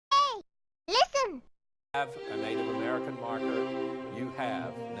Have a Native American marker, you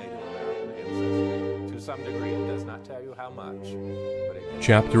have Native American ancestry. To some degree, it does not tell you how much. But it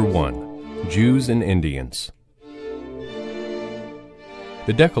Chapter 1. Jews and Indians.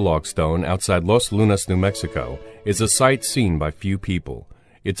 The Decalogue stone outside Los Lunas, New Mexico, is a sight seen by few people.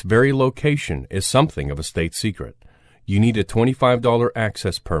 Its very location is something of a state secret. You need a $25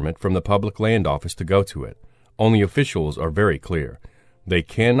 access permit from the Public Land Office to go to it. Only officials are very clear. They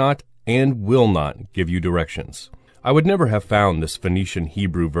cannot and will not give you directions. I would never have found this Phoenician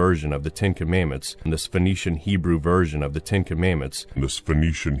Hebrew version of the Ten Commandments,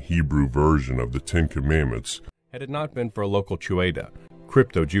 had it not been for a local QADASH,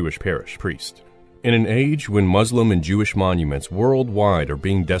 crypto-Jewish parish priest. In an age when Muslim and Jewish monuments worldwide are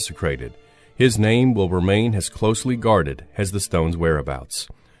being desecrated, his name will remain as closely guarded as the stone's whereabouts.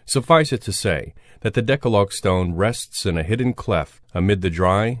 Suffice it to say that the Decalogue stone rests in a hidden cleft amid the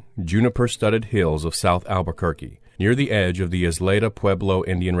dry, juniper-studded hills of South Albuquerque, near the edge of the Isleta Pueblo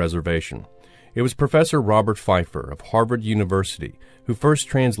Indian Reservation. It was Professor Robert Pfeiffer of Harvard University who first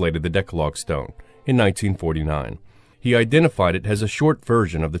translated the Decalogue stone in 1949. He identified it as a short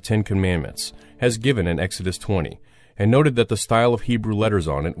version of the Ten Commandments, as given in Exodus 20, and noted that the style of Hebrew letters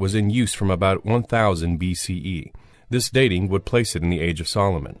on it was in use from about 1000 BCE. This dating would place it in the age of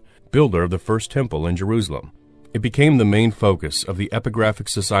Solomon, builder of the first temple in Jerusalem. It became the main focus of the Epigraphic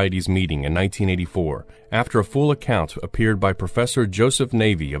Society's meeting in 1984, after a full account appeared by Professor Joseph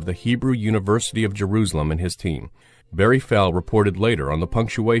Navy of the Hebrew University of Jerusalem and his team. Barry Fell reported later on the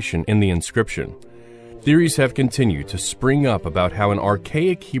punctuation in the inscription. Theories have continued to spring up about how an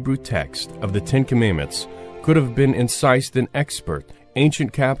archaic Hebrew text of the Ten Commandments could have been incised in expert,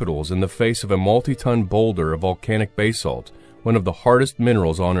 ancient capitals in the face of a multi-ton boulder of volcanic basalt, one of the hardest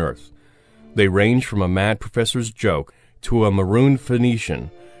minerals on Earth. They range from a mad professor's joke, to a marooned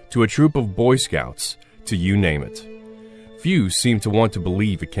Phoenician, to a troop of Boy Scouts, to you name it. Few seem to want to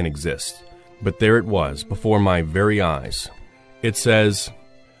believe it can exist, but there it was before my very eyes. It says,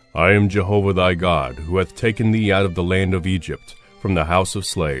 I am Jehovah thy God, who hath taken thee out of the land of Egypt, from the house of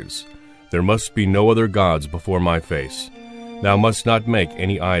slaves. There must be no other gods before my face. Thou must not make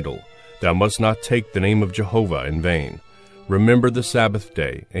any idol. Thou must not take the name of Jehovah in vain. Remember the Sabbath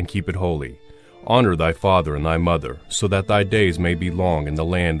day, and keep it holy. Honor thy father and thy mother, so that thy days may be long in the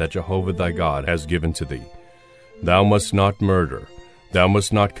land that Jehovah thy God has given to thee. Thou must not murder. Thou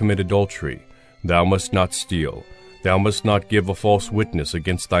must not commit adultery. Thou must not steal. Thou must not give a false witness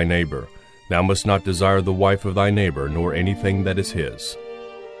against thy neighbor. Thou must not desire the wife of thy neighbor, nor anything that is his.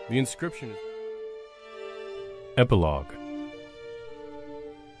 The inscription is... Epilogue.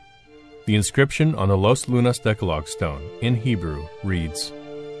 The inscription on the Los Lunas Decalogue stone, in Hebrew, reads,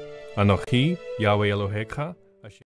 Anochi Yahweh Elohecha,